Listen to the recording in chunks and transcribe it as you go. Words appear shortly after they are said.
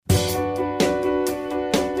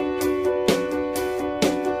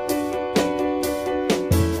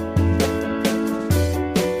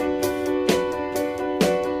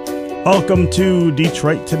Welcome to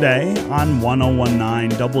Detroit Today on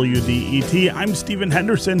 1019 WDET. I'm Stephen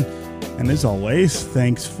Henderson, and as always,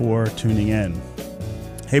 thanks for tuning in.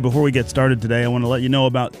 Hey, before we get started today, I want to let you know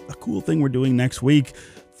about a cool thing we're doing next week.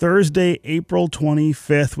 Thursday, April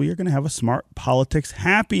 25th, we are going to have a Smart Politics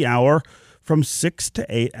happy hour from 6 to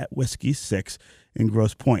 8 at Whiskey 6 in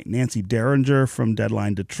Grosse Pointe. Nancy Derringer from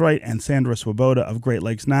Deadline Detroit and Sandra Swoboda of Great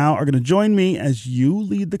Lakes Now are going to join me as you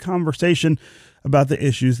lead the conversation about the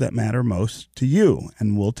issues that matter most to you.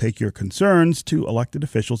 And we'll take your concerns to elected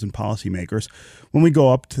officials and policymakers when we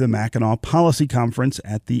go up to the Mackinac Policy Conference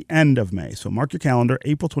at the end of May. So mark your calendar,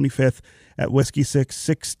 April 25th at Whiskey 6,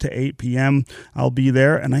 6 to 8 p.m. I'll be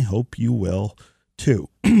there, and I hope you will too.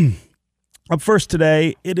 Up first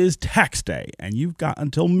today, it is tax day, and you've got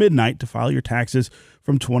until midnight to file your taxes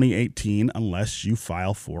from 2018 unless you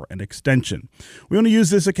file for an extension. We want to use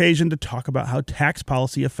this occasion to talk about how tax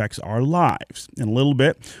policy affects our lives. In a little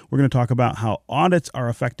bit, we're going to talk about how audits are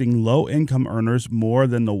affecting low-income earners more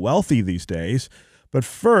than the wealthy these days. But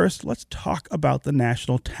first, let's talk about the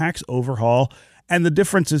national tax overhaul and the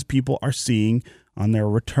differences people are seeing on their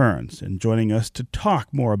returns. And joining us to talk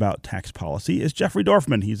more about tax policy is Jeffrey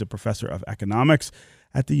Dorfman. He's a professor of economics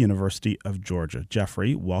at the University of Georgia.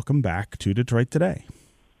 Jeffrey, welcome back to Detroit Today.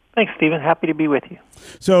 Thanks, Stephen. Happy to be with you.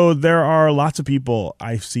 So there are lots of people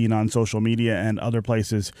I've seen on social media and other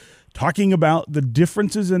places talking about the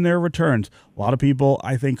differences in their returns. A lot of people,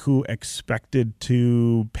 I think, who expected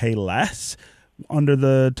to pay less under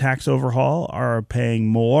the tax overhaul are paying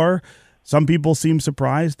more. Some people seem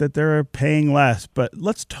surprised that they're paying less, but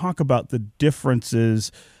let's talk about the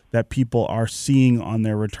differences that people are seeing on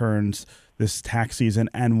their returns this tax season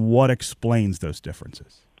and what explains those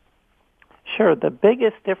differences. Sure. The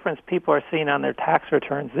biggest difference people are seeing on their tax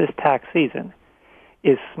returns this tax season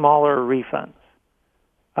is smaller refunds.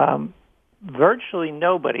 Virtually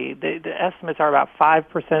nobody, the estimates are about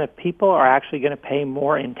 5% of people are actually going to pay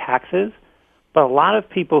more in taxes, but a lot of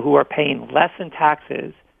people who are paying less in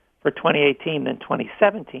taxes for 2018 than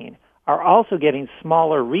 2017 are also getting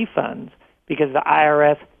smaller refunds because the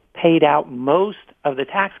IRS paid out most of the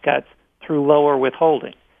tax cuts through lower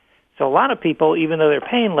withholding. So a lot of people, even though they're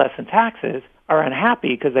paying less in taxes, are unhappy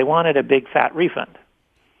because they wanted a big fat refund.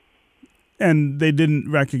 And they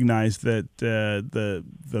didn't recognize that the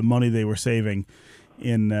money they were saving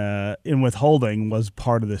in withholding was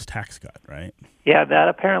part of this tax cut, right? Yeah, that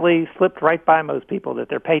apparently slipped right by most people, that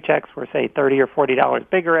their paychecks were, say, $30 or $40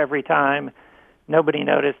 bigger every time. Nobody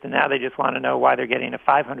noticed, and now they just want to know why they're getting a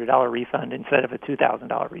 $500 refund instead of a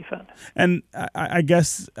 $2,000 refund. And I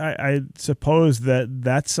guess I suppose that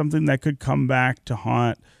that's something that could come back to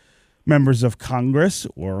haunt members of Congress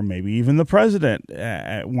or maybe even the president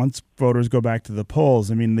once voters go back to the polls.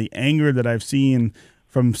 I mean, the anger that I've seen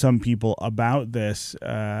from some people about this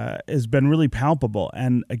has been really palpable.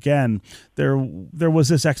 And again, there was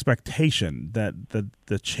this expectation that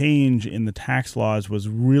the change in the tax laws was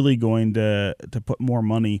really going to put more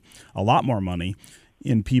money, a lot more money,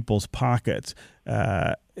 in people's pockets.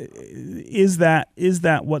 Is that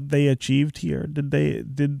what they achieved here? Did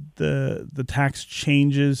the tax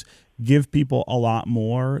changes give people a lot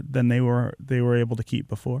more than they were able to keep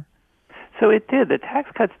before? So it did. The tax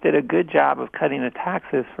cuts did a good job of cutting the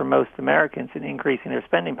taxes for most Americans and increasing their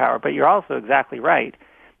spending power. But you're also exactly right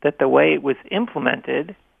that the way it was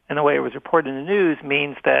implemented and the way it was reported in the news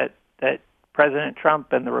means that President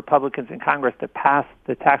Trump and the Republicans in Congress that passed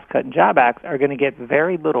the Tax Cut and Job Act are going to get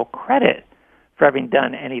very little credit for having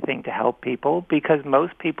done anything to help people because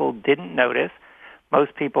most people didn't notice.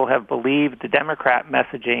 Most people have believed the Democrat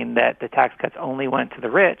messaging that the tax cuts only went to the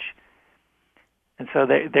rich. And so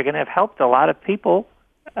they're going to have helped a lot of people,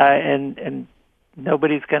 and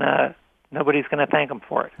nobody's going to thank them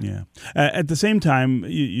for it. Yeah. At the same time,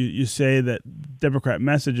 you say that Democrat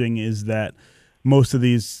messaging is that most of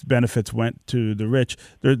these benefits went to the rich.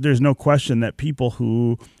 There's no question that people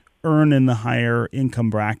who earn in the higher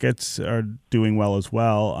income brackets are doing well as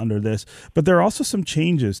well under this. But there are also some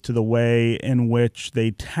changes to the way in which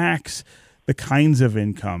they tax the kinds of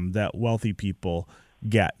income that wealthy people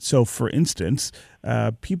get. So, for instance,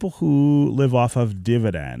 people who live off of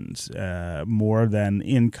dividends more than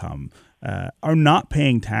income are not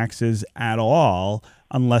paying taxes at all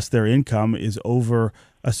unless their income is over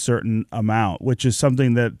a certain amount, which is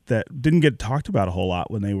something that didn't get talked about a whole lot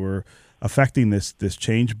when they were affecting this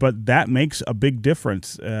change. But that makes a big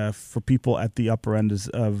difference for people at the upper end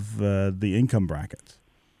of the income brackets.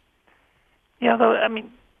 Yeah, though, I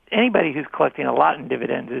mean, anybody who's collecting a lot in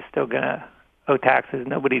dividends is still going to owe taxes.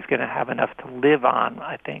 Nobody's going to have enough to live on,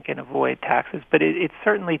 I think, and avoid taxes. But it's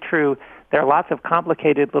certainly true. There are lots of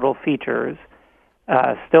complicated little features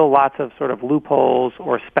still lots of sort of loopholes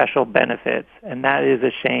or special benefits, and that is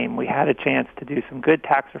a shame. We had a chance to do some good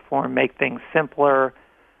tax reform, make things simpler.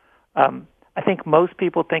 I think most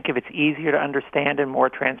people think if it's easier to understand and more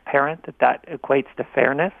transparent, that equates to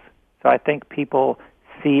fairness. So I think people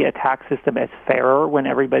see a tax system as fairer when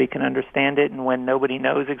everybody can understand it, and when nobody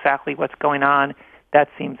knows exactly what's going on, that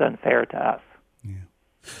seems unfair to us.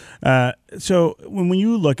 So when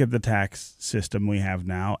you look at the tax system we have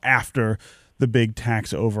now after the big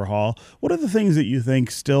tax overhaul, what are the things that you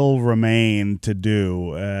think still remain to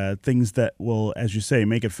do? Things that will, as you say,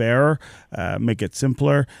 make it fairer, make it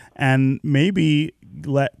simpler, and maybe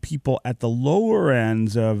let people at the lower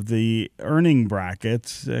ends of the earning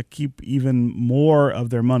brackets keep even more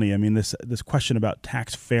of their money. I mean, this question about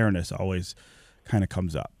tax fairness always kind of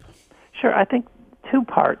comes up. Sure. I think two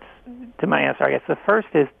parts to my answer, I guess. The first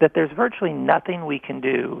is that there's virtually nothing we can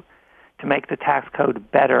do to make the tax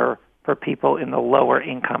code better for people in the lower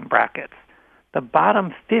income brackets. The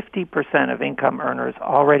bottom 50% of income earners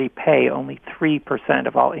already pay only 3%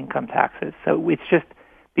 of all income taxes. So it's just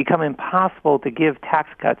become impossible to give tax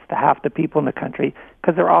cuts to half the people in the country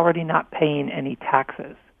because they're already not paying any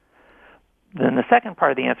taxes. Then the second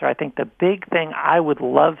part of the answer, I think the big thing I would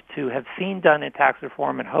love to have seen done in tax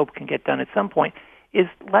reform and hope can get done at some point is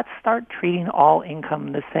let's start treating all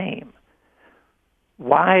income the same.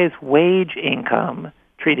 Why is wage income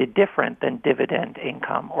treated different than dividend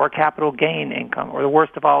income or capital gain income or, the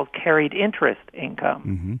worst of all, carried interest income?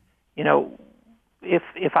 Mm-hmm. You know,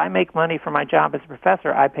 if I make money for my job as a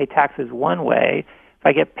professor, I pay taxes one way. If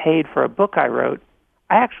I get paid for a book I wrote,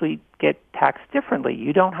 I actually get taxed differently.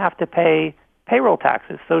 You don't have to pay payroll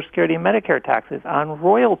taxes, Social Security and Medicare taxes on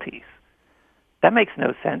royalties. That makes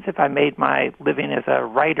no sense. If I made my living as a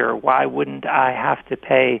writer, why wouldn't I have to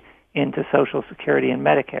pay into Social Security and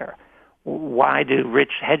Medicare? Why do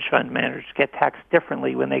rich hedge fund managers get taxed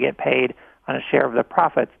differently when they get paid on a share of the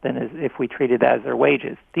profits than if we treated that as their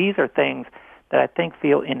wages? These are things that I think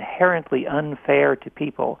feel inherently unfair to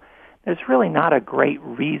people. There's really not a great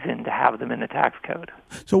reason to have them in the tax code.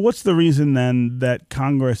 So what's the reason then that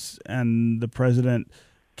Congress and the president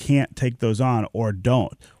can't take those on or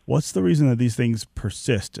don't? What's the reason that these things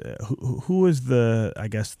persist? Who is the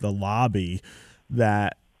lobby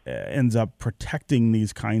that ends up protecting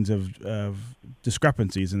these kinds of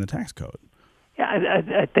discrepancies in the tax code? Yeah,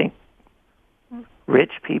 I think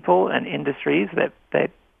rich people and industries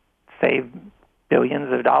that save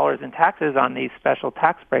billions of dollars in taxes on these special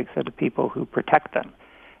tax breaks are the people who protect them.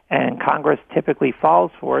 And Congress typically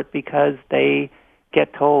falls for it because they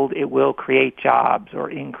get told it will create jobs or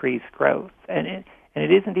increase growth. And it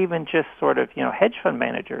isn't even just sort of, hedge fund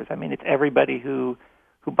managers. I mean, it's everybody who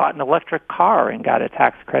bought an electric car and got a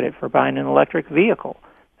tax credit for buying an electric vehicle.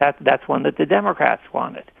 That's one that the Democrats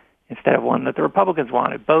wanted instead of one that the Republicans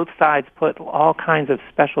wanted. Both sides put all kinds of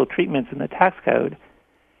special treatments in the tax code.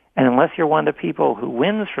 And unless you're one of the people who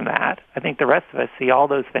wins from that, I think the rest of us see all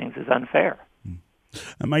those things as unfair.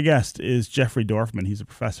 My guest is Jeffrey Dorfman. He's a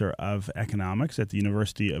professor of economics at the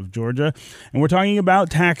University of Georgia. And we're talking about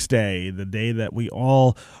tax day, the day that we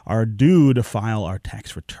all are due to file our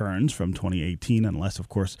tax returns from 2018, unless, of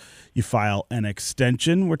course, you file an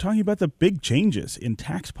extension. We're talking about the big changes in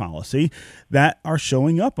tax policy that are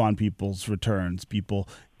showing up on people's returns, people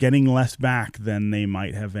getting less back than they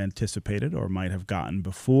might have anticipated or might have gotten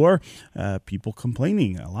before. People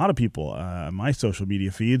complaining, a lot of people on my social media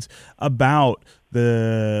feeds, about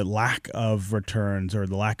the lack of returns or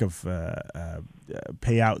the lack of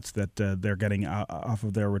payouts that they're getting off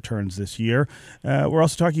of their returns this year. We're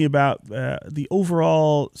also talking about the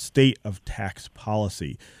overall state of tax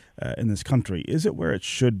policy in this country. Is it where it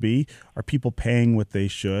should be? Are people paying what they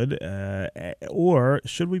should? Or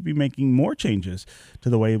should we be making more changes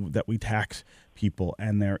to the way that we tax people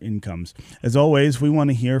and their incomes? As always, we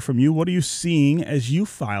want to hear from you. What are you seeing as you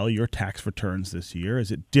file your tax returns this year?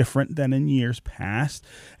 Is it different than in years past?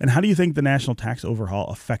 And how do you think the national tax overhaul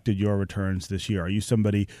affected your returns this year? Are you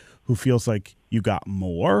somebody who feels like you got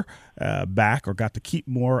more back or got to keep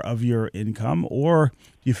more of your income? Or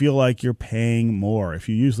do you feel like you're paying more? If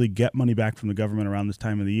you usually get money back from the government around this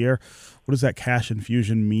time of the year, what does that cash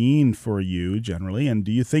infusion mean for you generally? And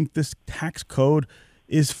do you think this tax code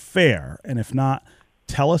is fair? And if not,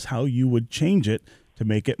 tell us how you would change it to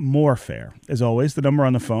make it more fair. As always, the number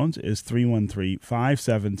on the phones is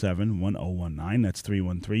 313-577-1019. That's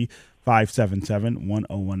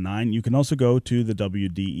 313-577-1019. You can also go to the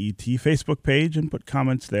WDET Facebook page and put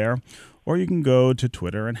comments there, or you can go to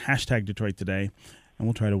Twitter and hashtag Detroit Today, and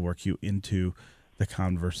we'll try to work you into the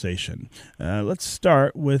conversation. Let's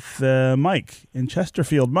start with Mike in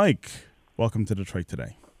Chesterfield. Mike, welcome to Detroit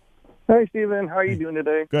Today. Hey, Stephen. How are you doing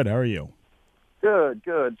today? Good. How are you? Good,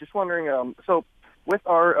 good. Just wondering, so with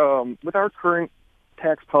our current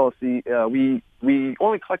tax policy, we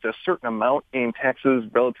only collect a certain amount in taxes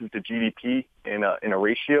relative to GDP in a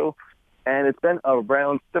ratio, and it's been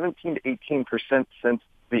around 17 to 18% since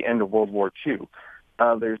the end of World War II.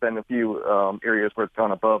 There's been a few areas where it's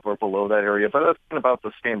gone above or below that area, but that's been about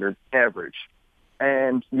the standard average.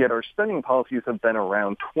 And yet our spending policies have been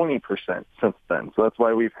around 20% since then. So that's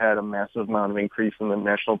why we've had a massive amount of increase in the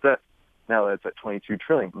national debt. Now that's at $22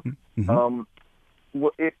 trillion. Mm-hmm.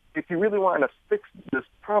 Well, if you really want to fix this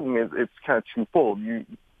problem, it's kind of twofold.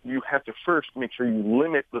 You have to first make sure you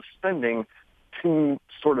limit the spending to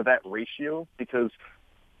sort of that ratio, because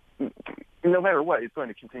no matter what, it's going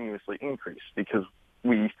to continuously increase because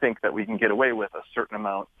we think that we can get away with a certain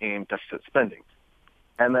amount in deficit spending.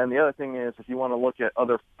 And then the other thing is, if you want to look at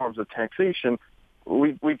other forms of taxation,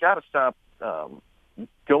 we got to stop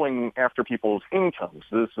going after people's incomes.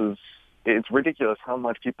 It's ridiculous how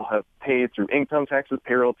much people have paid through income taxes,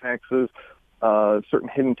 payroll taxes, certain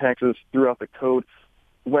hidden taxes throughout the code,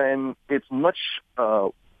 when it's much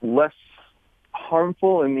less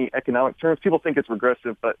harmful in the economic terms. People think it's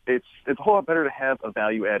regressive, but it's a whole lot better to have a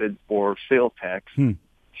value added or sales tax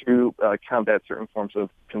to combat certain forms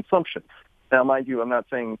of consumption. Now, mind you, I'm not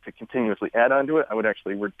saying to continuously add on to it. I would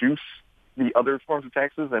actually reduce the other forms of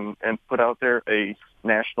taxes and put out there a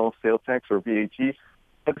national sales tax or VAT.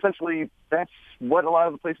 But essentially, that's what a lot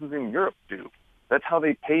of the places in Europe do. That's how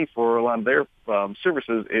they pay for a lot of their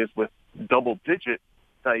services, is with double-digit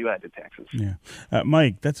value-added taxes. Yeah.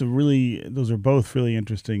 Mike, those are both really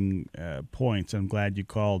interesting points. I'm glad you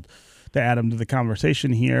called to add them to the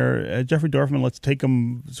conversation here. Jeffrey Dorfman, let's take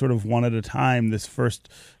them sort of one at a time. This first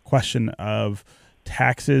question of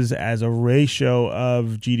taxes as a ratio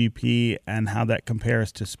of GDP and how that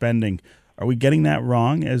compares to spending. Are we getting that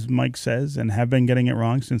wrong, as Mike says, and have been getting it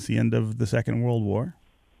wrong since the end of the Second World War?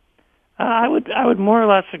 I would more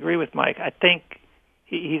or less agree with Mike. I think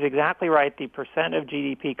he's exactly right. The percent of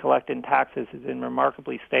GDP collected in taxes has been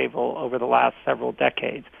remarkably stable over the last several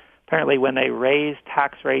decades. Apparently, when they raise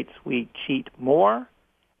tax rates, we cheat more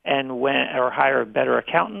or hire better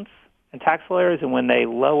accountants and tax lawyers, and when they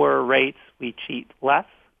lower rates, we cheat less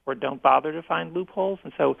or don't bother to find loopholes.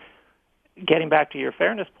 And so, getting back to your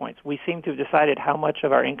fairness points, we seem to have decided how much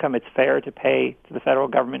of our income it's fair to pay to the federal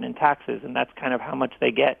government in taxes, and that's kind of how much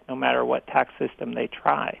they get no matter what tax system they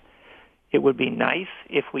try. It would be nice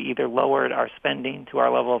if we either lowered our spending to our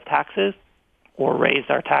level of taxes or raised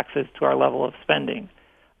our taxes to our level of spending.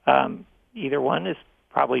 Either one is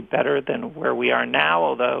probably better than where we are now,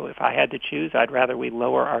 although if I had to choose, I'd rather we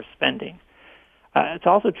lower our spending. It's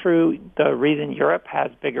also true the reason Europe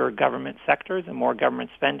has bigger government sectors and more government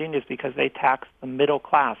spending is because they tax the middle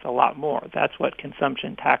class a lot more. That's what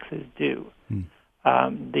consumption taxes do.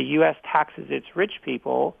 The U.S. taxes its rich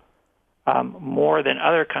people more than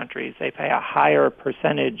other countries. They pay a higher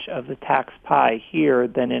percentage of the tax pie here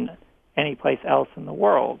than in any place else in the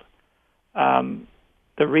world.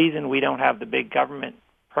 The reason we don't have the big government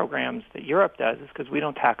programs that Europe does is because we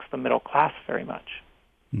don't tax the middle class very much.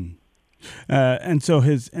 And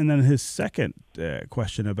then his second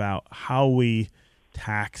question about how we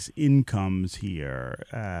tax incomes here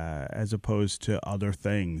as opposed to other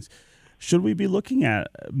things. Should we be looking at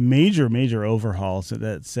major overhauls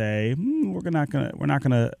that say we're not going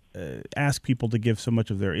to ask people to give so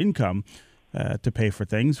much of their income to pay for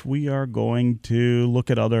things? We are going to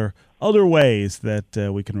look at other ways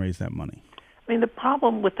that we can raise that money. I mean, the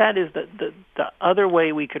problem with that is that the other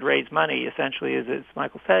way we could raise money, essentially, is, as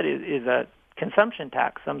Michael said, is a consumption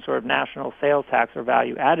tax, some sort of national sales tax or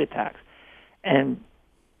value-added tax. And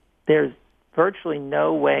there's virtually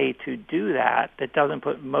no way to do that doesn't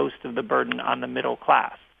put most of the burden on the middle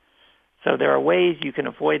class. So there are ways you can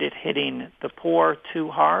avoid it hitting the poor too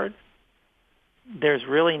hard. There's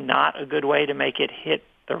really not a good way to make it hit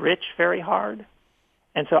the rich very hard.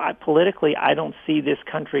 And so politically, I don't see this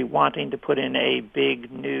country wanting to put in a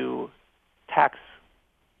big new tax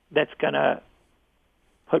that's going to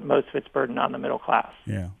put most of its burden on the middle class.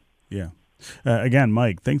 Yeah. Again,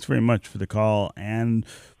 Mike, thanks very much for the call and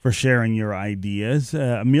for sharing your ideas.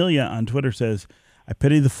 Amelia on Twitter says, I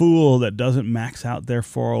pity the fool that doesn't max out their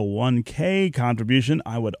 401k contribution.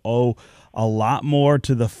 I would owe a lot more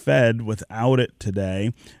to the Fed without it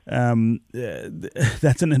today.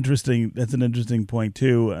 That's an interesting point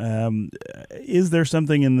too. Is there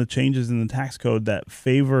something in the changes in the tax code that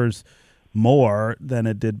favors more than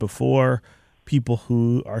it did before people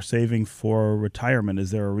who are saving for retirement?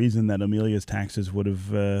 Is there a reason that Amelia's taxes would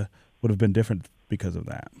have been different because of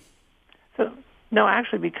that? So No,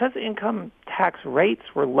 actually, because income tax rates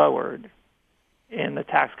were lowered in the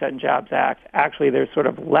Tax Cut and Jobs Act, actually there's sort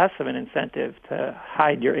of less of an incentive to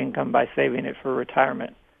hide your income by saving it for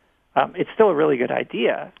retirement. It's still a really good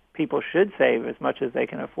idea. People should save as much as they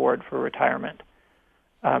can afford for retirement.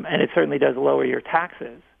 And it certainly does lower your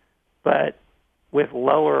taxes. But with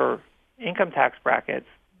lower income tax brackets,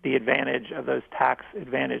 the advantage of those tax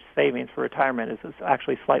advantage savings for retirement is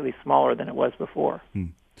actually slightly smaller than it was before.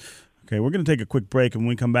 Okay, we're going to take a quick break, and when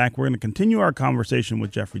we come back, we're going to continue our conversation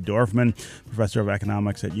with Jeffrey Dorfman, professor of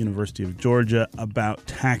economics at University of Georgia, about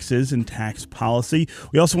taxes and tax policy.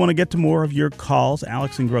 We also want to get to more of your calls.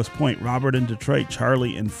 Alex in Grosse Pointe, Robert in Detroit,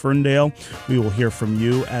 Charlie in Ferndale. We will hear from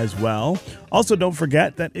you as well. Also, don't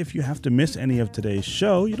forget that if you have to miss any of today's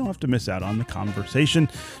show, you don't have to miss out on the conversation.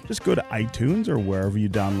 Just go to iTunes or wherever you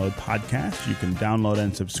download podcasts. You can download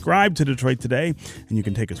and subscribe to Detroit Today, and you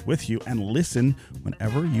can take us with you and listen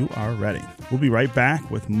whenever you are ready. We'll be right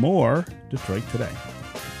back with more Detroit Today.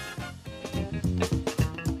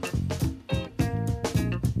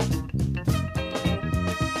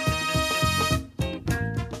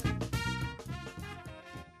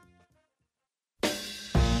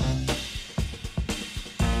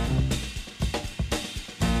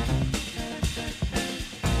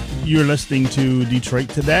 You're listening to Detroit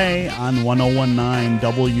Today on 1019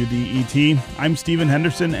 WDET. I'm Stephen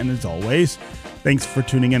Henderson, and as always, thanks for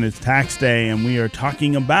tuning in. It's tax day, and we are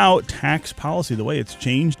talking about tax policy, the way it's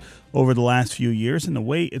changed over the last few years and the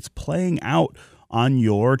way it's playing out on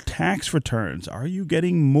your tax returns. Are you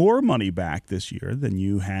getting more money back this year than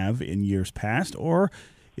you have in years past, or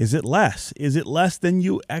is it less? Is it less than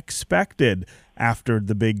you expected after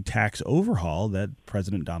the big tax overhaul that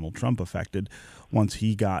President Donald Trump effected once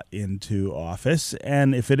he got into office?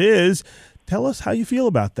 And if it is, tell us how you feel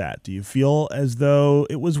about that. Do you feel as though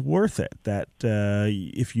it was worth it, that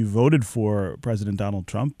if you voted for President Donald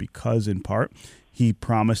Trump because, in part, he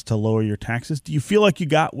promised to lower your taxes, do you feel like you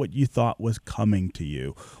got what you thought was coming to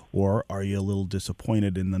you? Or are you a little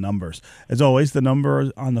disappointed in the numbers? As always, the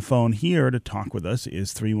number on the phone here to talk with us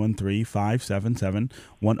is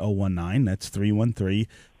 313-577-1019. That's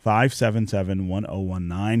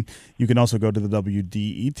 313-577-1019. You can also go to the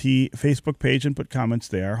WDET Facebook page and put comments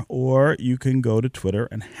there, or you can go to Twitter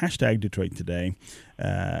and hashtag Detroit Today,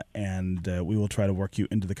 and we will try to work you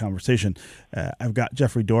into the conversation. I've got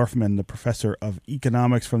Jeffrey Dorfman, the professor of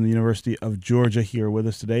economics from the University of Georgia, here with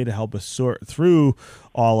us today to help us sort through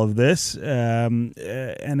all of this.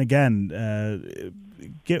 And again,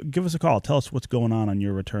 give us a call. Tell us what's going on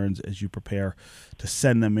your returns as you prepare to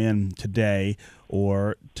send them in today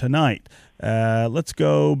or tonight. Let's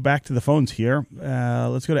go back to the phones here.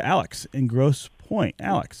 Let's go to Alex in Grosse Pointe.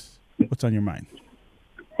 Alex, what's on your mind?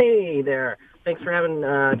 Hey there. Thanks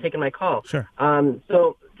for taking my call. Sure.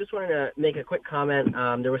 So just wanted to make a quick comment.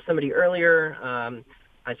 There was somebody earlier.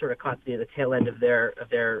 I sort of caught the tail end of their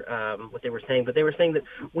what they were saying, but they were saying that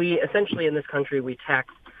we essentially in this country we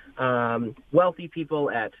tax wealthy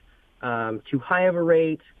people at too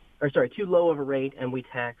low of a rate, and we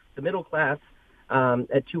tax the middle class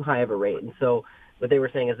at too high of a rate. And so what they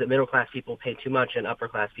were saying is that middle class people pay too much and upper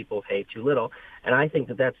class people pay too little. And I think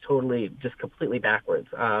that that's totally just completely backwards.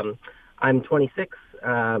 I'm 26.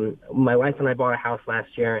 My wife and I bought a house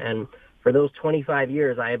last year, and for those 25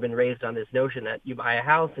 years, I have been raised on this notion that you buy a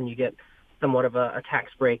house and you get somewhat of a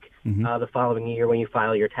tax break the following year when you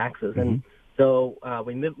file your taxes. And so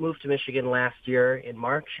we moved to Michigan last year in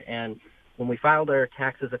March, and when we filed our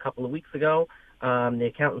taxes a couple of weeks ago,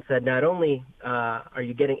 the accountant said not only are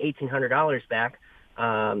you getting $1,800 back,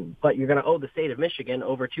 but you're going to owe the state of Michigan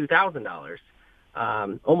over $2,000.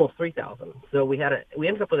 Almost $3,000. So we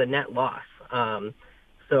ended up with a net loss.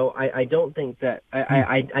 So I don't think that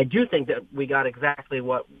I do think that we got exactly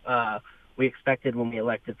what we expected when we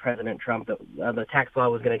elected President Trump. That the tax law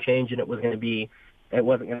was going to change, and it wasn't going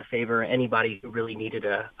to favor anybody who really needed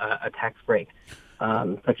a tax break,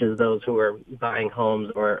 such as those who are buying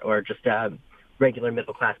homes or just regular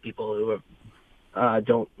middle class people who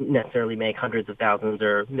don't necessarily make hundreds of thousands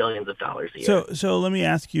or millions of dollars a year. So let me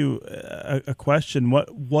ask you a question.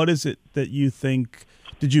 What is it that you think?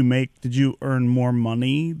 Did you earn more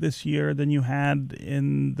money this year than you had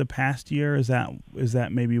in the past year? Is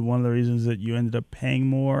that maybe one of the reasons that you ended up paying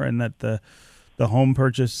more, and that the home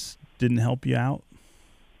purchase didn't help you out?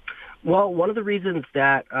 Well, one of the reasons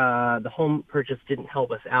that the home purchase didn't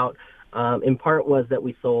help us out, in part, was that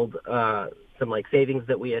we sold some savings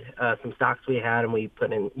that we had, some stocks we had, and we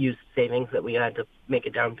put in used savings that we had to make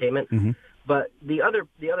a down payment. But the other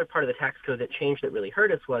part of the tax code that changed that really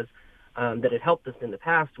hurt us was that it helped us in the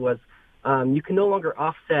past was you can no longer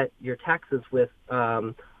offset your taxes with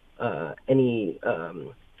any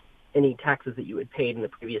taxes that you had paid in the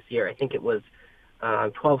previous year. I think it was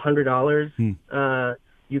 $1,200.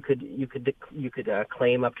 You could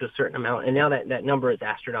claim up to a certain amount, and now that number is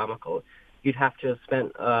astronomical. You'd have to have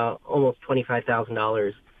spent almost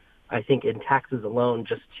 $25,000, I think, in taxes alone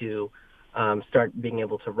just to start being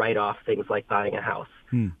able to write off things like buying a house.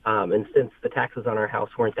 And since the taxes on our house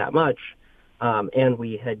weren't that much, and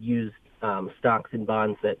we had used stocks and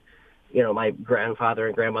bonds that, my grandfather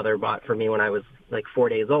and grandmother bought for me when I was like 4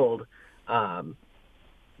 days old,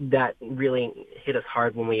 that really hit us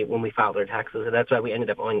hard when we filed our taxes, and that's why we ended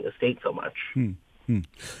up owing the state so much.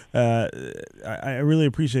 I really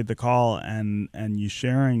appreciate the call and you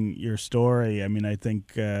sharing your story. I mean, I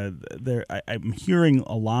think I'm hearing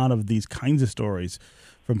a lot of these kinds of stories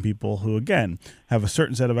from people who, again, have a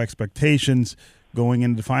certain set of expectations going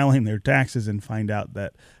into filing their taxes and find out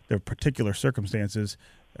that their particular circumstances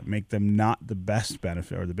make them not the best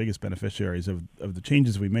benefit or the biggest beneficiaries of the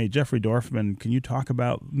changes we made. Jeffrey Dorfman, can you talk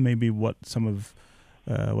about maybe what some of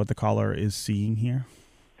what the caller is seeing here?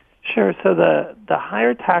 Sure. So the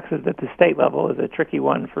higher taxes at the state level is a tricky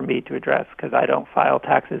one for me to address because I don't file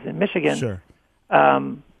taxes in Michigan. Sure.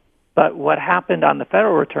 But what happened on the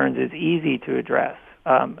federal returns is easy to address.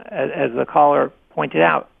 As the caller pointed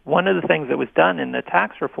out, one of the things that was done in the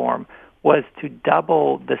tax reform was to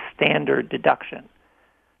double the standard deduction.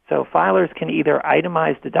 So filers can either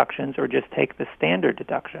itemize deductions or just take the standard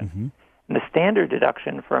deduction. Mm-hmm. And the standard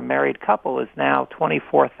deduction for a married couple is now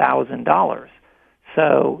 $24,000.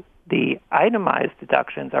 So the itemized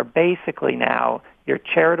deductions are basically now your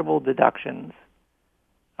charitable deductions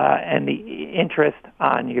and the interest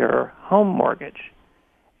on your home mortgage,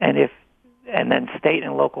 and then state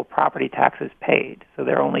and local property taxes paid. So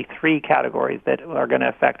there are only three categories that are going to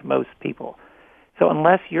affect most people. So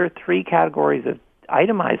unless your three categories of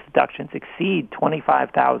itemized deductions exceed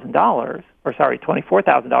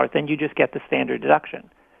 $24,000, then you just get the standard deduction.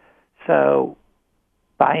 So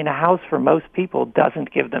buying a house for most people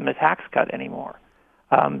doesn't give them a tax cut anymore.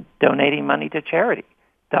 Donating money to charity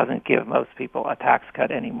doesn't give most people a tax cut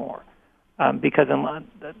anymore. Because,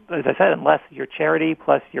 as I said, unless your charity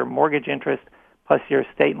plus your mortgage interest plus your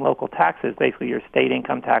state and local taxes, basically your state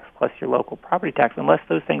income tax plus your local property tax, unless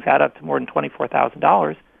those things add up to more than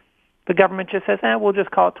 $24,000, the government just says, we'll just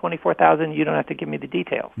call it $24,000. You don't have to give me the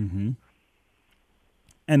details. Mm-hmm.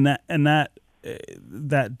 And that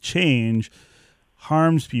change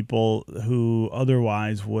harms people who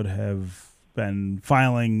otherwise would have been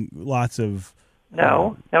filing lots of...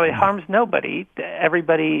 No, it harms nobody.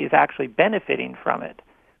 Everybody is actually benefiting from it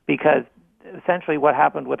because essentially what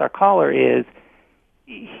happened with our caller is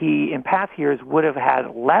he, in past years, would have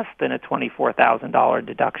had less than a $24,000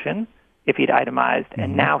 deduction if he'd itemized,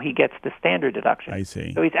 and now he gets the standard deduction. I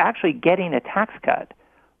see. So he's actually getting a tax cut,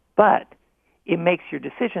 but it makes your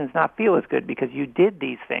decisions not feel as good because you did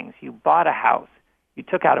these things. You bought a house, you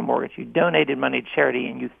took out a mortgage, you donated money to charity,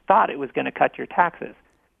 and you thought it was going to cut your taxes.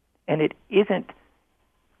 And it isn't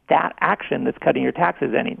that action that's cutting your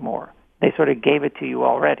taxes anymore. They sort of gave it to you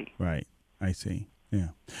already. Right. I see. Yeah.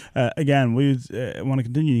 Again, we want to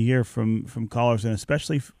continue to hear from callers, and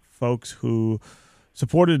especially folks who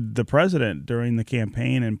supported the president during the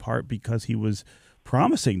campaign in part because he was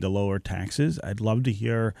promising to lower taxes. I'd love to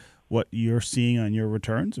hear what you're seeing on your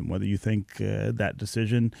returns and whether you think that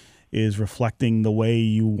decision is reflecting the way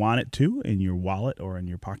you want it to in your wallet or in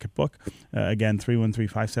your pocketbook. Again,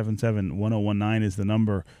 313-577-1019 is the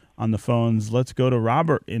number on the phones. Let's go to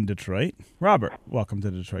Robert in Detroit. Robert, welcome to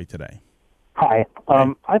Detroit Today. Hi.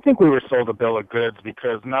 I think we were sold a bill of goods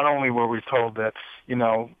because not only were we told that,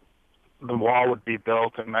 the wall would be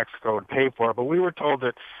built and Mexico would pay for it, but we were told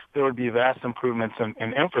that there would be vast improvements in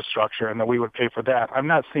infrastructure and that we would pay for that. I'm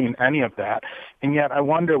not seeing any of that. And yet I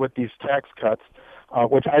wonder with these tax cuts,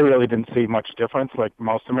 which I really didn't see much difference like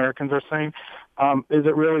most Americans are saying, is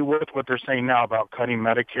it really worth what they're saying now about cutting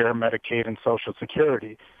Medicare, Medicaid, and Social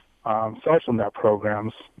Security, social net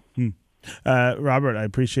programs? Robert, I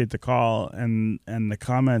appreciate the call and the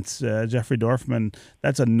comments. Jeffrey Dorfman,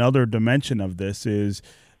 that's another dimension of this is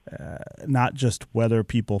not just whether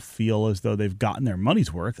people feel as though they've gotten their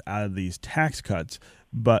money's worth out of these tax cuts,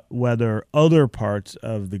 but whether other parts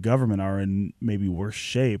of the government are in maybe worse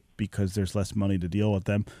shape because there's less money to deal with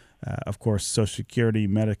them. Of course, Social Security,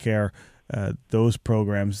 Medicare, those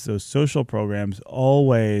programs, those social programs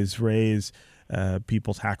always raise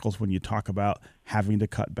people's hackles when you talk about having to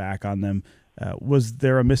cut back on them. Was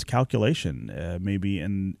there a miscalculation maybe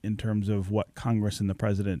in terms of what Congress and the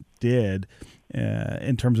president did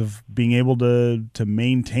in terms of being able to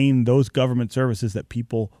maintain those government services that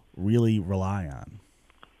people really rely on?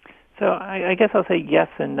 So I guess I'll say yes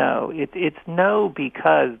and no. It's no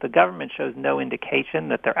because the government shows no indication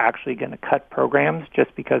that they're actually going to cut programs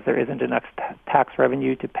just because there isn't enough tax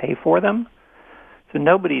revenue to pay for them. So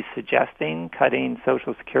nobody's suggesting cutting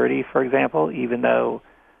Social Security, for example, even though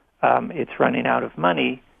it's running out of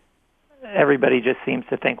money. Everybody just seems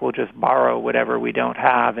to think we'll just borrow whatever we don't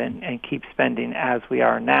have and keep spending as we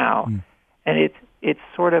are now. Mm. And it's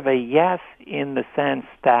sort of a yes in the sense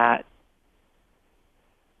that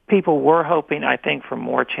people were hoping, I think, for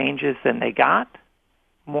more changes than they got,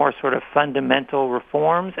 more sort of fundamental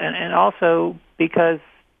reforms, and also because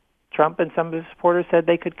Trump and some of his supporters said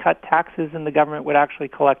they could cut taxes and the government would actually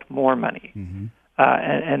collect more money. Mm-hmm.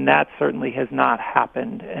 And that certainly has not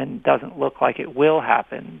happened and doesn't look like it will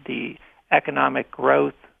happen. The economic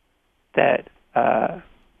growth that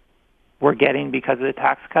we're getting because of the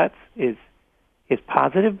tax cuts is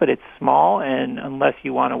positive, but it's small, and unless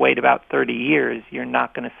you want to wait about 30 years, you're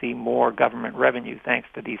not going to see more government revenue thanks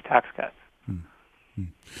to these tax cuts.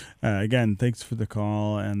 Again, thanks for the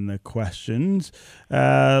call and the questions.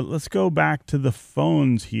 Let's go back to the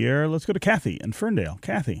phones here. Let's go to Kathy in Ferndale.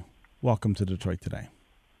 Kathy, welcome to Detroit Today.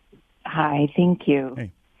 Hi, thank you.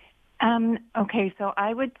 Hey. Okay, so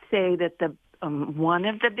I would say that the one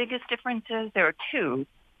of the biggest differences, there are two,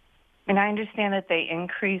 and I understand that they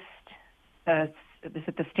increased the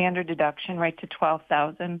standard deduction right to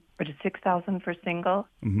 $12,000 or to $6,000 for single.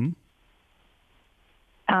 Mm-hmm.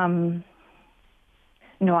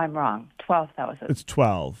 No, I'm wrong. 12,000. It's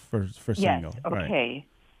 12 for single. Yes. Okay.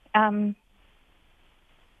 Right.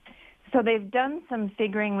 So they've done some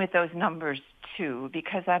figuring with those numbers too,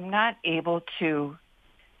 because I'm not able to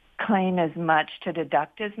claim as much, to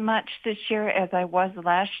deduct as much this year as I was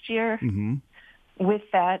last year. Mm-hmm. With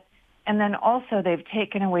that. And then also they've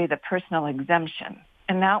taken away the personal exemption,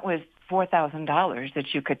 and that was $4,000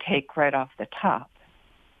 that you could take right off the top.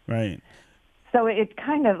 Right. So it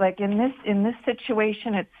kind of like in this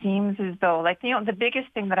situation, it seems as though like the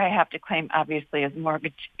biggest thing that I have to claim obviously is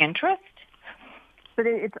mortgage interest, but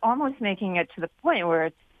it's almost making it to the point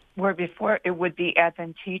where before it would be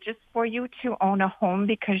advantageous for you to own a home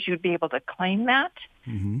because you'd be able to claim that,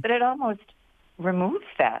 mm-hmm. but it almost removes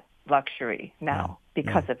that luxury now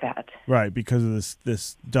because of that. Right, because of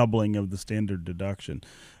this doubling of the standard deduction.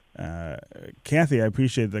 Kathy, I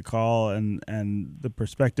appreciate the call and the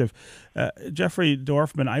perspective. Jeffrey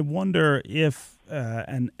Dorfman, I wonder if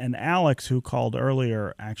and Alex, who called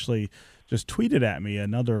earlier, actually just tweeted at me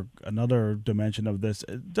another dimension of this.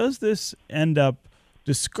 Does this end up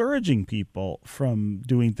discouraging people from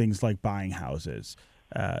doing things like buying houses?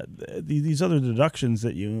 These other deductions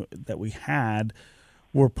that we had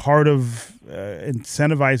were part of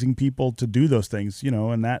incentivizing people to do those things,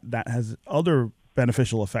 and that has other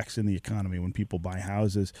beneficial effects in the economy when people buy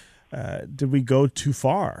houses. Did we go too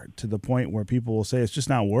far to the point where people will say it's just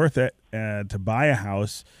not worth it to buy a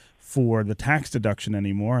house for the tax deduction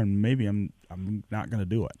anymore, and maybe I'm not going to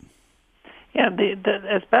do it? Yeah,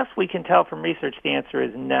 as best we can tell from research, the answer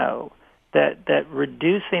is no. That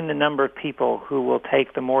reducing the number of people who will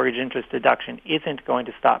take the mortgage interest deduction isn't going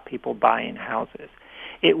to stop people buying houses.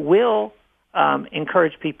 It will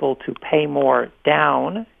encourage people to pay more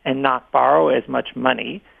down and not borrow as much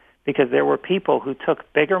money, because there were people who took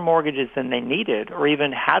bigger mortgages than they needed, or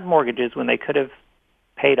even had mortgages when they could have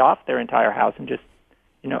paid off their entire house and just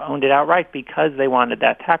owned it outright because they wanted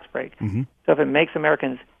that tax break. Mm-hmm. So if it makes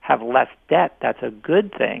Americans have less debt, that's a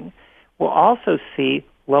good thing. We'll also see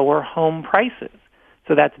lower home prices.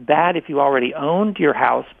 So that's bad if you already owned your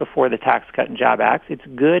house before the Tax Cut and Job Act. It's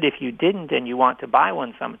good if you didn't and you want to buy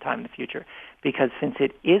one sometime in the future, because since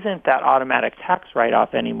it isn't that automatic tax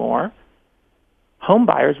write-off anymore, home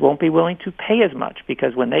buyers won't be willing to pay as much,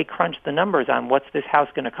 because when they crunch the numbers on what's this house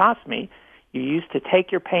going to cost me, you used to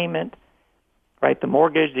take your payment, right, the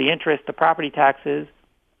mortgage, the interest, the property taxes,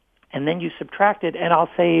 and then you subtract it, and I'll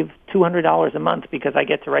save $200 a month because I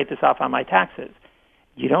get to write this off on my taxes.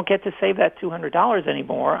 You don't get to save that $200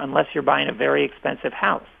 anymore unless you're buying a very expensive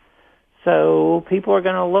house. So people are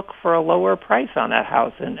going to look for a lower price on that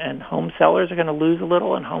house, and home sellers are going to lose a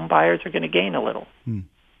little, and home buyers are going to gain a little.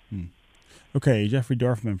 Okay, Jeffrey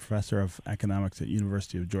Dorfman, professor of economics at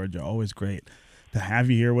University of Georgia. Always great to have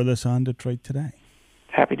you here with us on Detroit Today.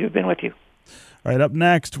 Happy to have been with you. All right, up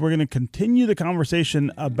next, we're going to continue the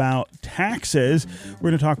conversation about taxes. We're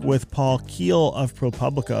going to talk with Paul Keel of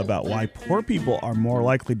ProPublica about why poor people are more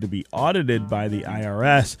likely to be audited by the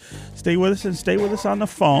IRS. Stay with us, and stay with us on the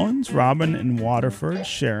phones. Robin in Waterford,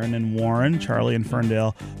 Sharon in Warren, Charlie in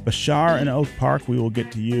Ferndale, Bashar in Oak Park. We will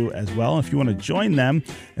get to you as well. If you want to join them,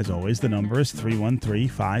 as always, the number is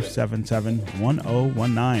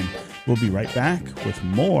 313-577-1019. We'll be right back with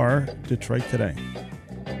more Detroit Today.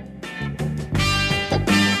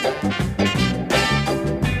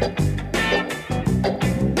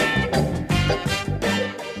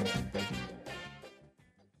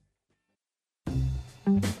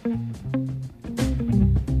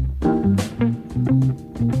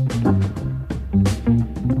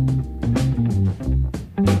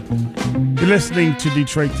 You're listening to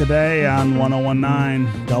Detroit Today on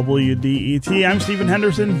 1019 WDET. I'm Stephen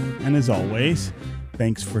Henderson, and as always,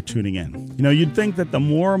 thanks for tuning in. You know, you'd think that the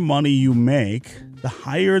more money you make, the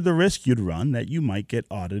higher the risk you'd run that you might get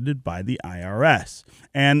audited by the IRS.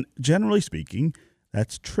 And generally speaking,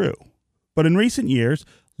 that's true. But in recent years,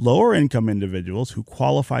 lower income individuals who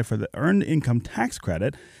qualify for the Earned Income Tax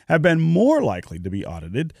Credit have been more likely to be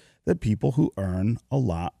audited than people who earn a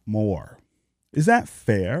lot more. Is that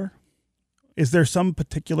fair? Is there some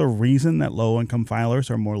particular reason that low-income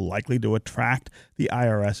filers are more likely to attract the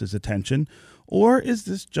IRS's attention? Or is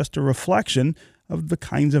this just a reflection of the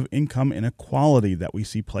kinds of income inequality that we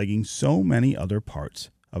see plaguing so many other parts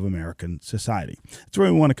of American society? That's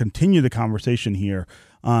where we want to continue the conversation here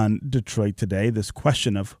on Detroit Today, this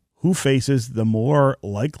question of who faces the more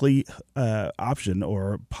likely option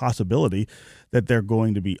or possibility that they're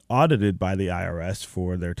going to be audited by the IRS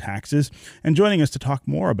for their taxes. And joining us to talk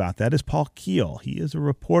more about that is Paul Keel. He is a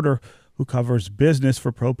reporter who covers business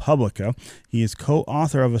for ProPublica. He is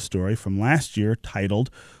co-author of a story from last year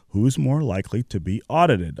titled, Who's More Likely to Be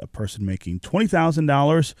Audited? A Person Making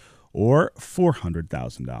 $20,000 or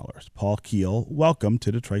 $400,000. Paul Keel, welcome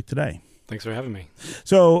to Detroit Today. Thanks for having me.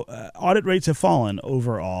 So audit rates have fallen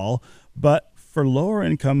overall, but for lower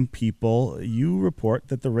income people, you report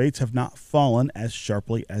that the rates have not fallen as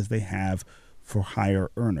sharply as they have for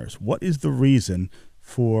higher earners. What is the reason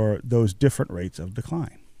for those different rates of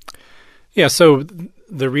decline? Yeah, so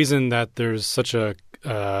the reason that there's such a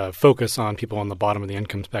focus on people on the bottom of the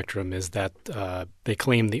income spectrum is that they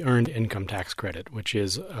claim the Earned Income Tax Credit, which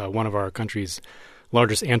is one of our country's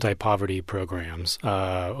largest anti-poverty programs.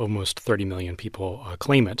 Almost 30 million people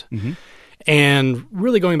claim it. Mm-hmm. And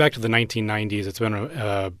really going back to the 1990s, it's been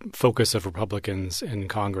a focus of Republicans in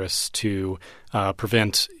Congress to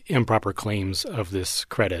prevent improper claims of this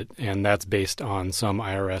credit. And that's based on some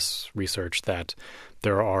IRS research that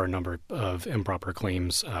there are a number of improper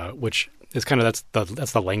claims, which is kind of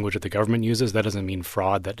that's the language that the government uses. That doesn't mean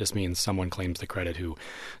fraud. That just means someone claims the credit who,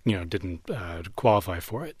 didn't qualify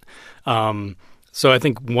for it. So I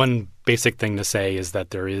think one basic thing to say is that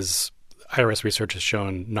there is IRS research has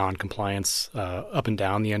shown non-compliance up and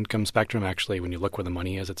down the income spectrum. Actually, when you look where the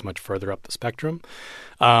money is, it's much further up the spectrum.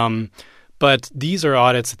 But these are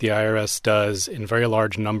audits that the IRS does in very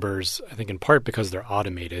large numbers, I think in part because they're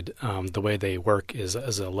automated. The way they work is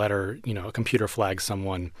as a letter, a computer flags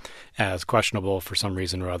someone as questionable for some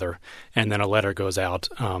reason or other, and then a letter goes out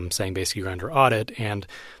saying basically you're under audit. And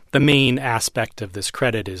the main aspect of this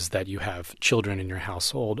credit is that you have children in your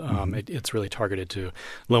household. It's really targeted to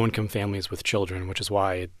low-income families with children, which is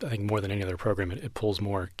why I think more than any other program, it pulls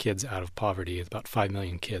more kids out of poverty. It's about 5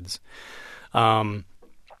 million kids. And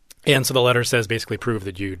so the letter says basically prove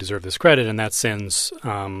that you deserve this credit, and that sends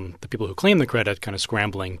the people who claim the credit kind of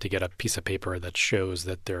scrambling to get a piece of paper that shows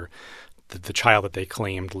that the child that they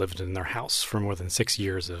claimed lived in their house for more than 6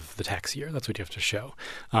 years of the tax year. That's what you have to show,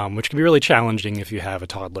 which can be really challenging if you have a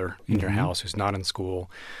toddler in your house who's not in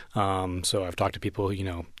school. So I've talked to people,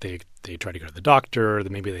 they try to go to the doctor.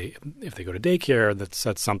 If they go to daycare,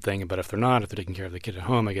 that's something. But if they're taking care of the kid at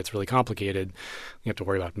home, it gets really complicated. You have to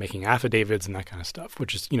worry about making affidavits and that kind of stuff,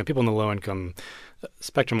 which is, people in the low-income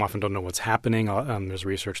spectrum often don't know what's happening. There's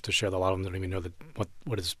research to show that a lot of them don't even know that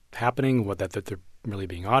what is happening, that they're really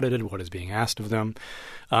being audited, what is being asked of them.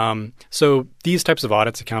 So these types of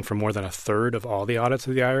audits account for more than a third of all the audits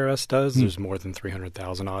that the IRS does. There's more than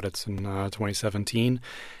 300,000 audits in 2017.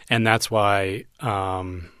 And that's why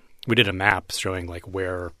we did a map showing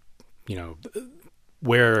where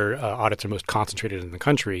audits are most concentrated in the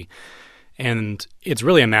country. And it's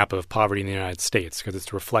really a map of poverty in the United States because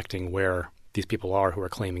it's reflecting where these people are who are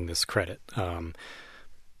claiming this credit.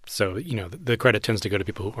 So, the credit tends to go to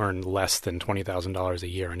people who earn less than $20,000 a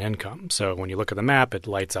year in income. So when you look at the map, it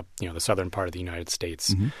lights up, the southern part of the United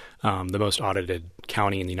States. Mm-hmm. The most audited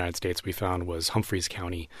county in the United States we found was Humphreys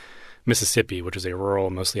County, Mississippi, which is a rural,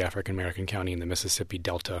 mostly African-American county in the Mississippi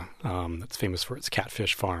Delta that's famous for its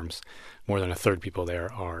catfish farms. More than a third of people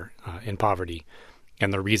there are in poverty.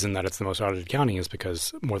 And the reason that it's the most audited county is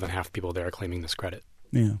because more than half the people there are claiming this credit.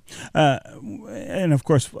 Yeah. And of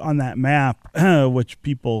course, on that map, which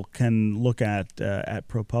people can look at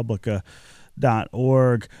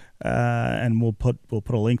ProPublica.org, and we'll put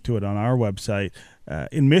a link to it on our website.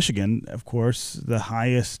 In Michigan, of course, the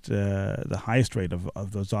highest rate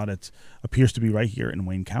of those audits appears to be right here in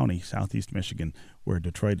Wayne County, southeast Michigan, where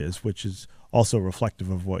Detroit is, which is also reflective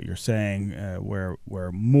of what you're saying,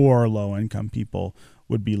 where more low-income people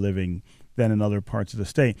would be living than in other parts of the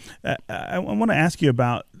state. I want to ask you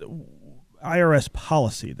about IRS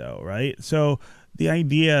policy, though, right? So the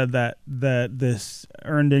idea that this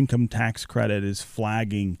earned income tax credit is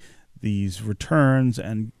flagging these returns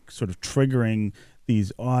and sort of triggering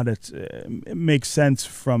these audits it makes sense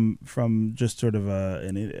from just sort of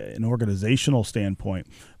an organizational standpoint.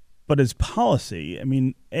 But as policy, I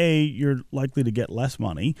mean, you're likely to get less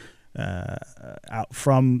money out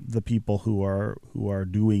from the people who are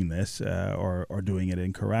doing this or doing it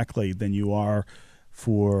incorrectly than you are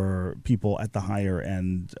for people at the higher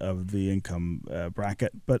end of the income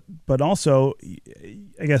bracket. But also,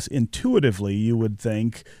 I guess intuitively, you would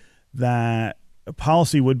think that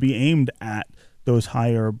policy would be aimed at those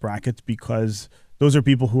higher brackets because those are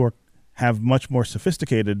people who have much more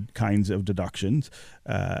sophisticated kinds of deductions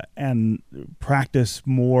and practice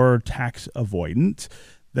more tax avoidance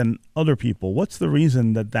than other people. What's the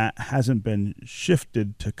reason that hasn't been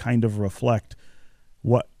shifted to kind of reflect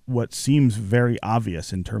what seems very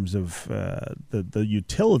obvious in terms of the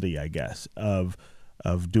utility, I guess, of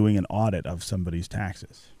doing an audit of somebody's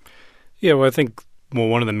taxes? Yeah, well, I think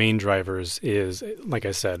one of the main drivers is, like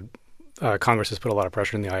I said, Congress has put a lot of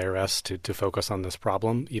pressure on the IRS to focus on this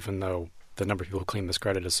problem, even though the number of people who claim this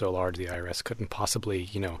credit is so large, the IRS couldn't possibly,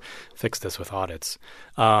 fix this with audits.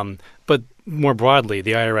 But more broadly,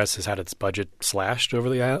 the IRS has had its budget slashed over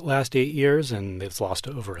the last 8 years, and it's lost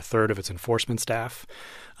over a third of its enforcement staff.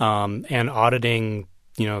 And auditing,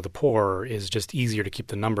 the poor is just easier to keep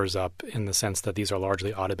the numbers up in the sense that these are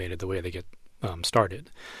largely automated the way they get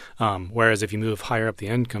started. Whereas if you move higher up the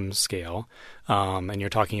income scale and you're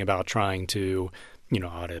talking about trying to,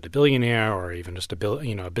 audit a billionaire or even just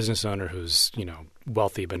a business owner who's,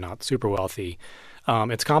 wealthy but not super wealthy,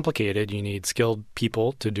 it's complicated. You need skilled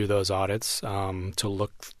people to do those audits, to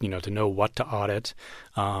look, to know what to audit.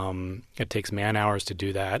 It takes man hours to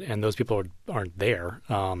do that, and those people aren't there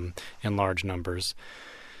in large numbers.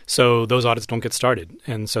 So those audits don't get started,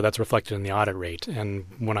 and so that's reflected in the audit rate. And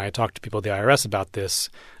when I talk to people at the IRS about this,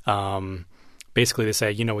 basically they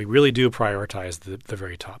say, we really do prioritize the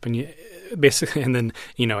very top, and and then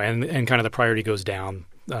and kind of the priority goes down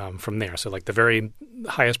from there. So like the very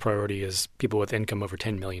highest priority is people with income over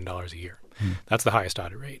 $10 million a year. That's the highest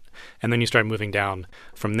audit rate. And then you start moving down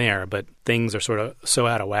from there. But things are sort of so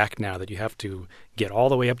out of whack now that you have to get all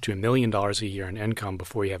the way up to $1 million a year in income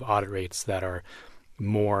before you have audit rates that are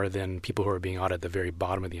more than people who are being audited at the very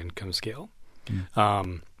bottom of the income scale.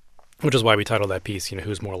 Which is why we titled that piece,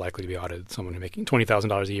 who's more likely to be audited, someone who's making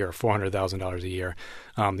 $20,000 a year or $400,000 a year.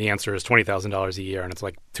 The answer is $20,000 a year, and it's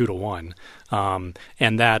like 2 to 1.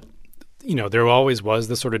 And that, there always was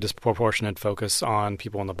this sort of disproportionate focus on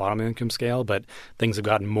people on the bottom of the income scale, but things have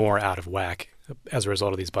gotten more out of whack as a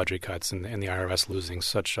result of these budget cuts and the IRS losing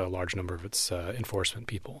such a large number of its enforcement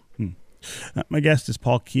people. My guest is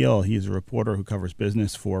Paul Keel. He's a reporter who covers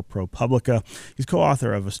business for ProPublica. He's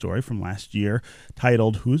co-author of a story from last year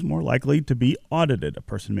titled "Who's More Likely to Be Audited? A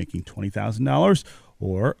Person Making $20,000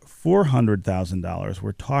 or $400,000."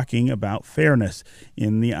 We're talking about fairness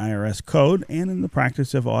in the IRS code and in the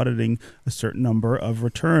practice of auditing a certain number of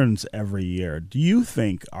returns every year. Do you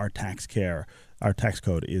think our tax code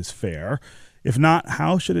is fair? If not,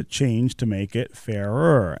 how should it change to make it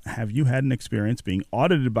fairer? Have you had an experience being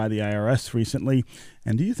audited by the IRS recently?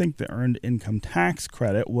 And do you think the earned income tax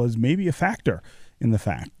credit was maybe a factor in the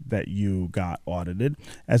fact that you got audited?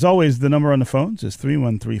 As always, the number on the phones is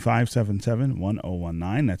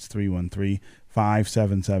 313-577-1019. That's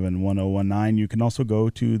 313-577-1019. You can also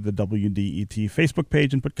go to the WDET Facebook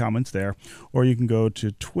page and put comments there, or you can go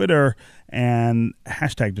to Twitter and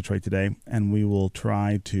hashtag Detroit Today, and we will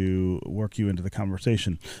try to work you into the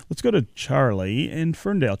conversation. Let's go to Charlie in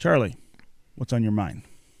Ferndale. Charlie, what's on your mind?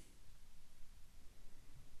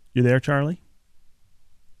 You there, Charlie?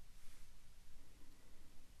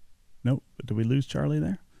 Nope. Did we lose Charlie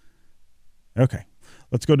there? Okay.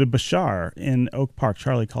 Let's go to Bashar in Oak Park.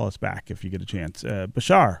 Charlie, call us back if you get a chance.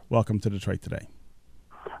 Bashar, welcome to Detroit Today.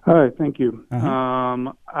 Hi, thank you.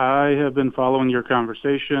 Uh-huh. I have been following your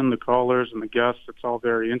conversation, the callers and the guests. It's all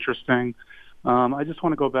very interesting. I just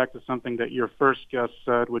want to go back to something that your first guest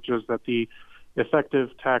said, which is that the effective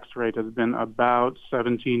tax rate has been about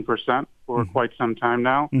 17% for quite some time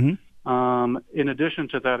now. In addition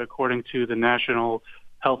to that, according to the National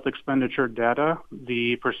Health Expenditure data,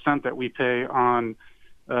 the percent that we pay on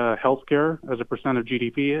healthcare as a percent of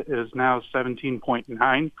GDP is now 17.9%.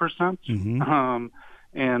 Mm-hmm.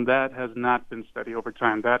 And that has not been steady over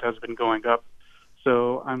time. That has been going up.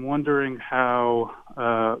 So I'm wondering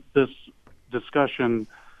how this discussion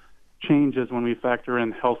changes when we factor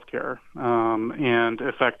in healthcare and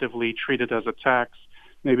effectively treat it as a tax.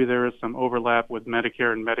 Maybe there is some overlap with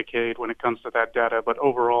Medicare and Medicaid when it comes to that data, but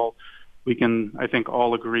overall, we can, I think,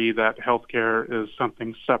 all agree that healthcare is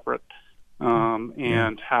something separate,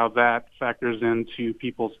 and how that factors into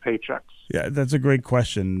people's paychecks. Yeah, that's a great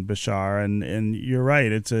question, Bashar, and you're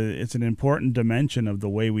right. It's an important dimension of the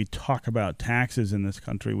way we talk about taxes in this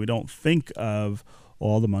country. We don't think of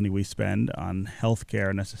all the money we spend on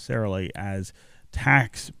healthcare necessarily as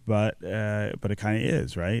tax, but it kind of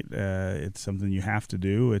is, right? It's something you have to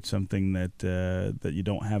do. It's something that you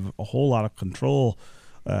don't have a whole lot of control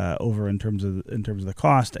over in terms of the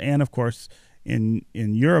cost. And of course, in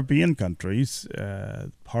European countries,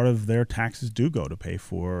 part of their taxes do go to pay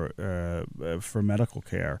for medical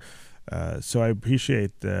care. So I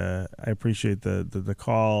appreciate the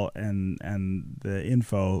call and the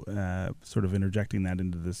info, sort of interjecting that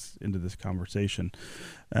into this conversation.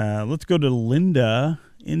 Let's go to Linda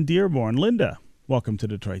in Dearborn. Linda, welcome to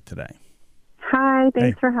Detroit Today. Hi,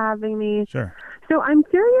 thanks for having me. Sure. So I'm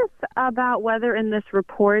curious about whether in this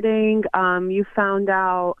reporting you found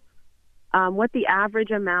out what the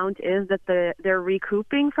average amount is that they're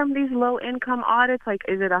recouping from these low-income audits. Like,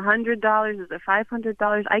 is it $100? Is it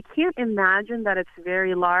 $500? I can't imagine that it's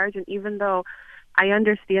very large. And even though I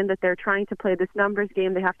understand that they're trying to play this numbers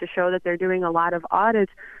game, they have to show that they're doing a lot of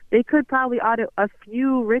audits. They could probably audit a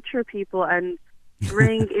few richer people and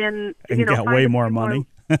bring in, and get way more money.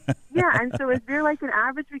 Yeah, and so is there like an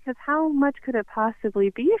average? Because how much could it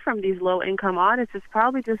possibly be from these low-income audits? It's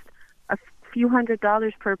probably just a few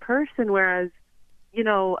 $100s per person, whereas,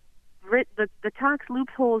 the tax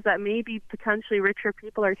loopholes that maybe potentially richer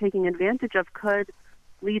people are taking advantage of could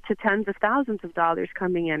lead to tens of thousands of dollars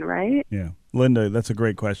coming in, right? Yeah. Linda, that's a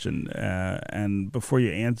great question. And before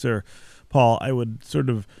you answer, Paul, I would sort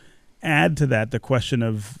of add to that the question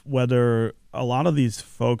of whether a lot of these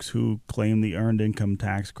folks who claim the earned income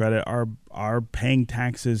tax credit are paying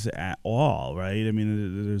taxes at all, right? I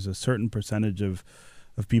mean, there's a certain percentage of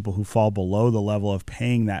people who fall below the level of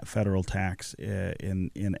paying that federal tax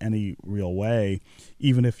in any real way,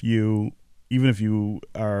 even if you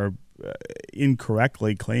are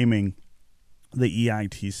incorrectly claiming the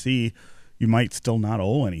EITC, you might still not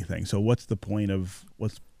owe anything. So what's the point of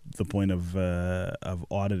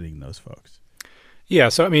auditing those folks? Yeah,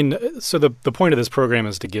 so I mean, the point of this program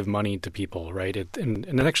is to give money to people, right?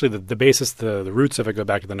 And actually the basis, the roots of it go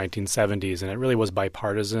back to the 1970s, and it really was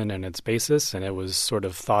bipartisan in its basis, and it was sort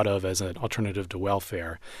of thought of as an alternative to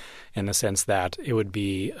welfare in the sense that it would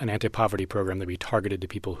be an anti-poverty program that would be targeted to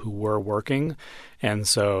people who were working. And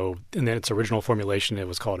so in its original formulation, it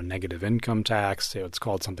was called a negative income tax. It was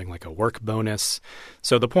called something like a work bonus.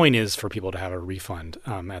 So the point is for people to have a refund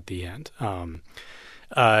at the end.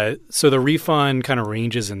 So the refund kind of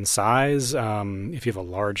ranges in size. If you have a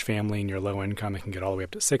large family and you're low income, it can get all the way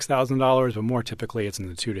up to $6,000, but more typically it's in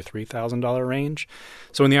the $2,000 to $3,000 range.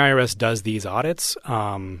 So when the IRS does these audits,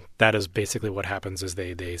 that is basically what happens is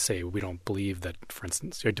they say, we don't believe that, for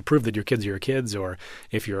instance, to prove that your kids are your kids, or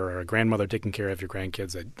if you're a grandmother taking care of your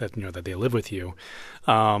grandkids, that they live with you.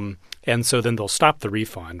 And so then they'll stop the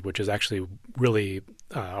refund, which is actually really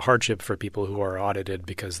a hardship for people who are audited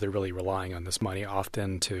because they're really relying on this money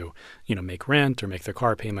often to, make rent or make their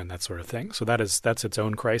car payment, that sort of thing. So that's its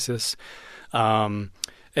own crisis. And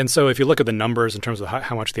so if you look at the numbers in terms of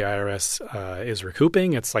how much the IRS is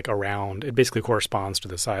recouping, it's like it basically corresponds to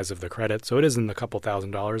the size of the credit. So it is in the couple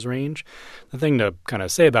 $1,000s range. The thing to kind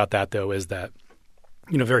of say about that, though, is that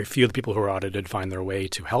very few of the people who are audited find their way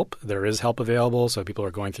to help. There is help available. So people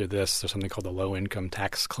are going through this. There's something called the Low Income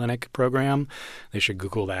Tax Clinic program. They should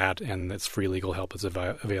Google that, and it's free legal help is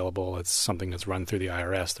available. It's something that's run through the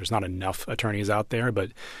IRS. There's not enough attorneys out there,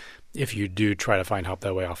 but if you do try to find help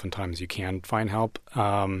that way, oftentimes you can find help.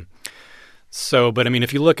 But I mean,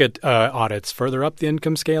 if you look at audits further up the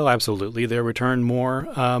income scale, absolutely, they return more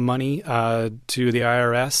money to the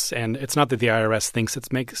IRS. And it's not that the IRS thinks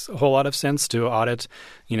it makes a whole lot of sense to audit,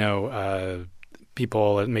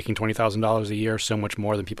 people making $20,000 a year so much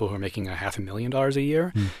more than people who are making $500,000 a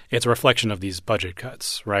year. It's a reflection of these budget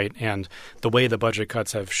cuts, right? And the way the budget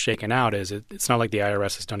cuts have shaken out is it's not like the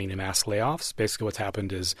IRS has done any mass layoffs. Basically what's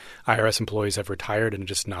happened is IRS employees have retired and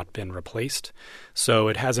just not been replaced. So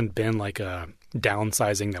it hasn't been like a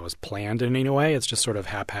downsizing that was planned in any way. It's just sort of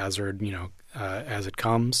haphazard, as it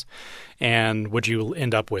comes. And what you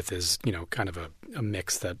end up with is, kind of a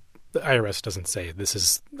mix that the IRS doesn't say this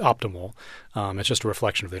is optimal. It's just a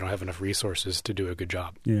reflection of they don't have enough resources to do a good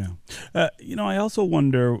job. Yeah. I also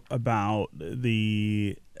wonder about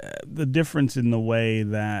the difference in the way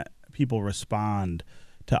that people respond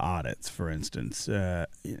to audits, for instance.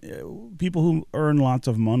 People who earn lots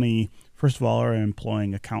of money, first of all, are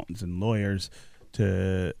employing accountants and lawyers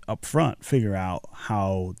to upfront figure out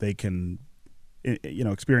how they can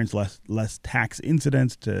experience less tax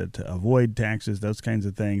incidents to avoid taxes, those kinds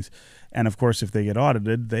of things. And of course, if they get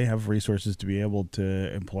audited, they have resources to be able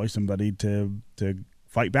to employ somebody to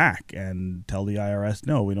fight back and tell the IRS,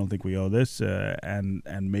 no, we don't think we owe this, and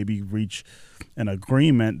maybe reach an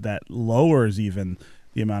agreement that lowers even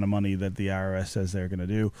the amount of money that the IRS says they're going to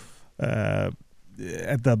do.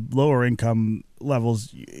 At the lower income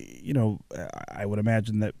levels, I would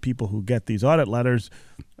imagine that people who get these audit letters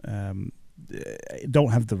don't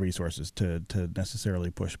have the resources to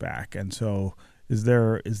necessarily push back. And so is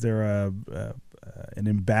there an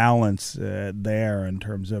imbalance there in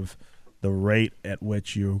terms of the rate at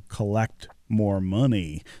which you collect more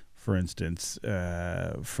money, for instance,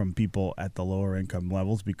 from people at the lower income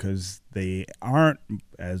levels, because they aren't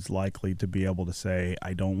as likely to be able to say,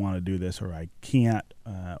 I don't want to do this, or I can't,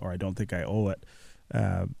 or I don't think I owe it,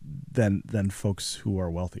 than folks who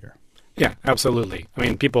are wealthier? Yeah, absolutely. I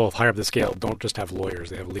mean, people higher up the scale don't just have lawyers;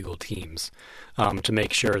 they have legal teams to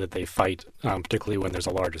make sure that they fight, particularly when there's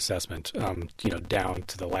a large assessment, down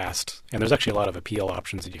to the last. And there's actually a lot of appeal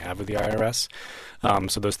options that you have with the IRS,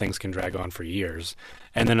 so those things can drag on for years.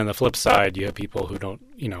 And then on the flip side, you have people who don't.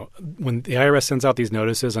 When the IRS sends out these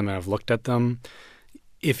notices, I mean, I've looked at them.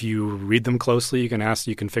 If you read them closely, you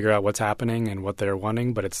can figure out what's happening and what they're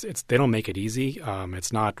wanting, but it's they don't make it easy.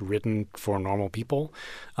 It's not written for normal people.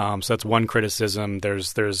 So that's one criticism.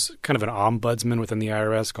 There's kind of an ombudsman within the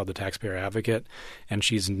IRS called the Taxpayer Advocate, and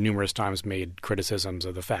she's numerous times made criticisms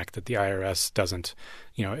of the fact that the IRS doesn't,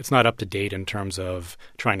 it's not up to date in terms of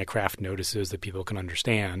trying to craft notices that people can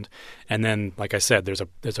understand. And then, like I said, there's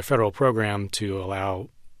a federal program to allow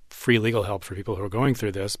free legal help for people who are going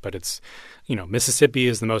through this, but it's, Mississippi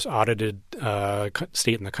is the most audited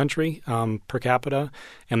state in the country per capita,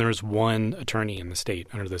 and there's one attorney in the state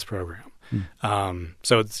under this program.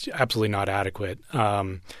 So it's absolutely not adequate.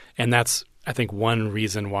 And that's, I think, one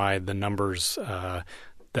reason why the numbers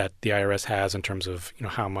that the IRS has in terms of,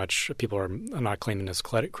 how much people are not claiming this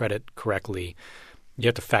credit correctly, you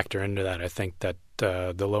have to factor into that. I think that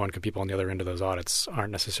the low-income people on the other end of those audits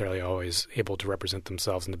aren't necessarily always able to represent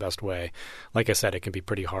themselves in the best way. Like I said, it can be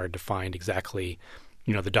pretty hard to find exactly,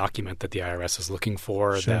 the document that the IRS is looking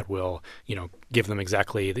for that will, give them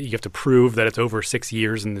exactly that you have to prove that it's over 6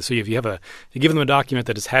 years. And so if you give them a document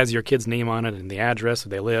that has your kid's name on it and the address where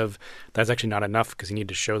they live, that's actually not enough because you need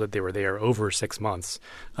to show that they were there over 6 months.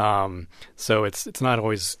 So it's not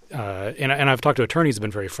always, and I've talked to attorneys who've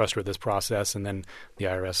been very frustrated with this process, and then the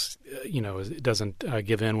IRS, doesn't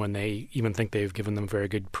give in when they even think they've given them very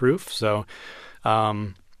good proof. So,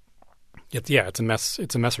 it's a mess.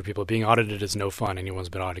 It's a mess for people. Being audited is no fun. Anyone who's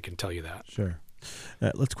been audited can tell you that. Sure.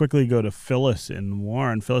 Let's quickly go to Phyllis in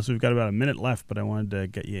Warren. Phyllis, we've got about a minute left, but I wanted to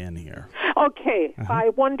get you in here. Okay.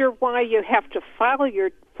 I wonder why you have to file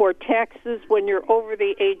for taxes when you're over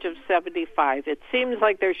the age of 75. It seems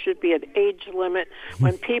like there should be an age limit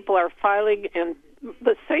when people are filing in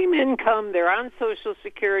the same income, they're on Social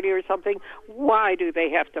Security or something. Why do they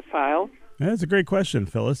have to file? That's a great question,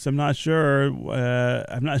 Phyllis. I'm not sure.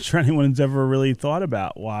 I'm not sure anyone's ever really thought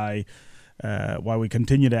about why we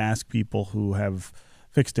continue to ask people who have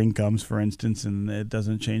fixed incomes, for instance, and it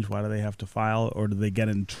doesn't change. Why do they have to file, or do they get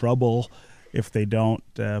in trouble if they don't?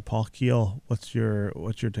 Paul Keel, what's your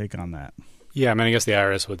take on that? Yeah, I mean, I guess the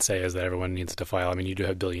IRS would say is that everyone needs to file. I mean, you do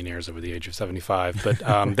have billionaires over the age of 75,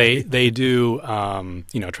 but they do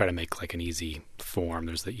try to make like an easy form.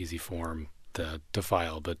 There's the easy form to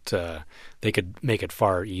file, but they could make it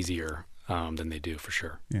far easier than they do, for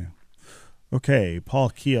sure. Yeah. Okay, Paul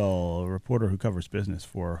Keel, a reporter who covers business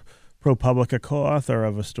for ProPublica, co-author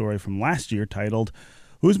of a story from last year titled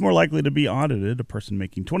 "Who's More Likely to Be Audited, a Person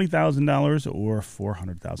Making $20,000 or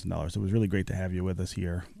 $400,000?" It was really great to have you with us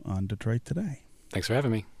here on Detroit Today. Thanks for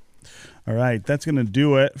having me. All right, that's going to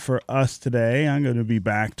do it for us today. I'm going to be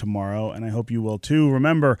back tomorrow, and I hope you will too.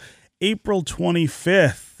 Remember, April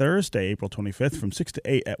 25th, Thursday, April 25th, from 6 to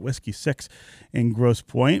 8 at Whiskey 6 in Grosse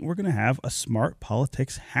Pointe, we're going to have a Smart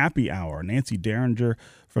Politics Happy Hour. Nancy Derringer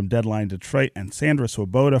from Deadline Detroit and Sandra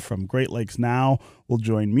Swoboda from Great Lakes Now will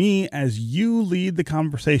join me as you lead the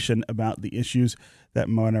conversation about the issues that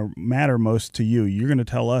matter most to you. You're going to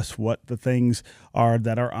tell us what the things are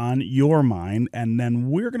that are on your mind, and then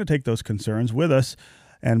we're going to take those concerns with us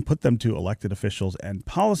and put them to elected officials and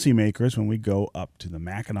policymakers when we go up to the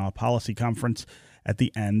Mackinac Policy Conference at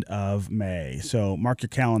the end of May. So mark your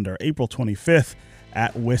calendar, April 25th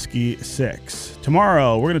at Whiskey 6.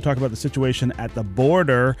 Tomorrow, we're going to talk about the situation at the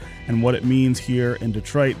border and what it means here in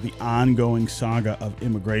Detroit, the ongoing saga of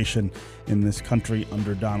immigration in this country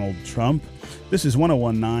under Donald Trump. This is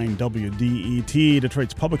 101.9 WDET,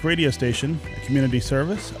 Detroit's public radio station, a community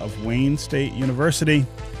service of Wayne State University.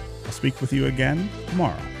 I'll speak with you again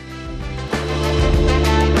tomorrow.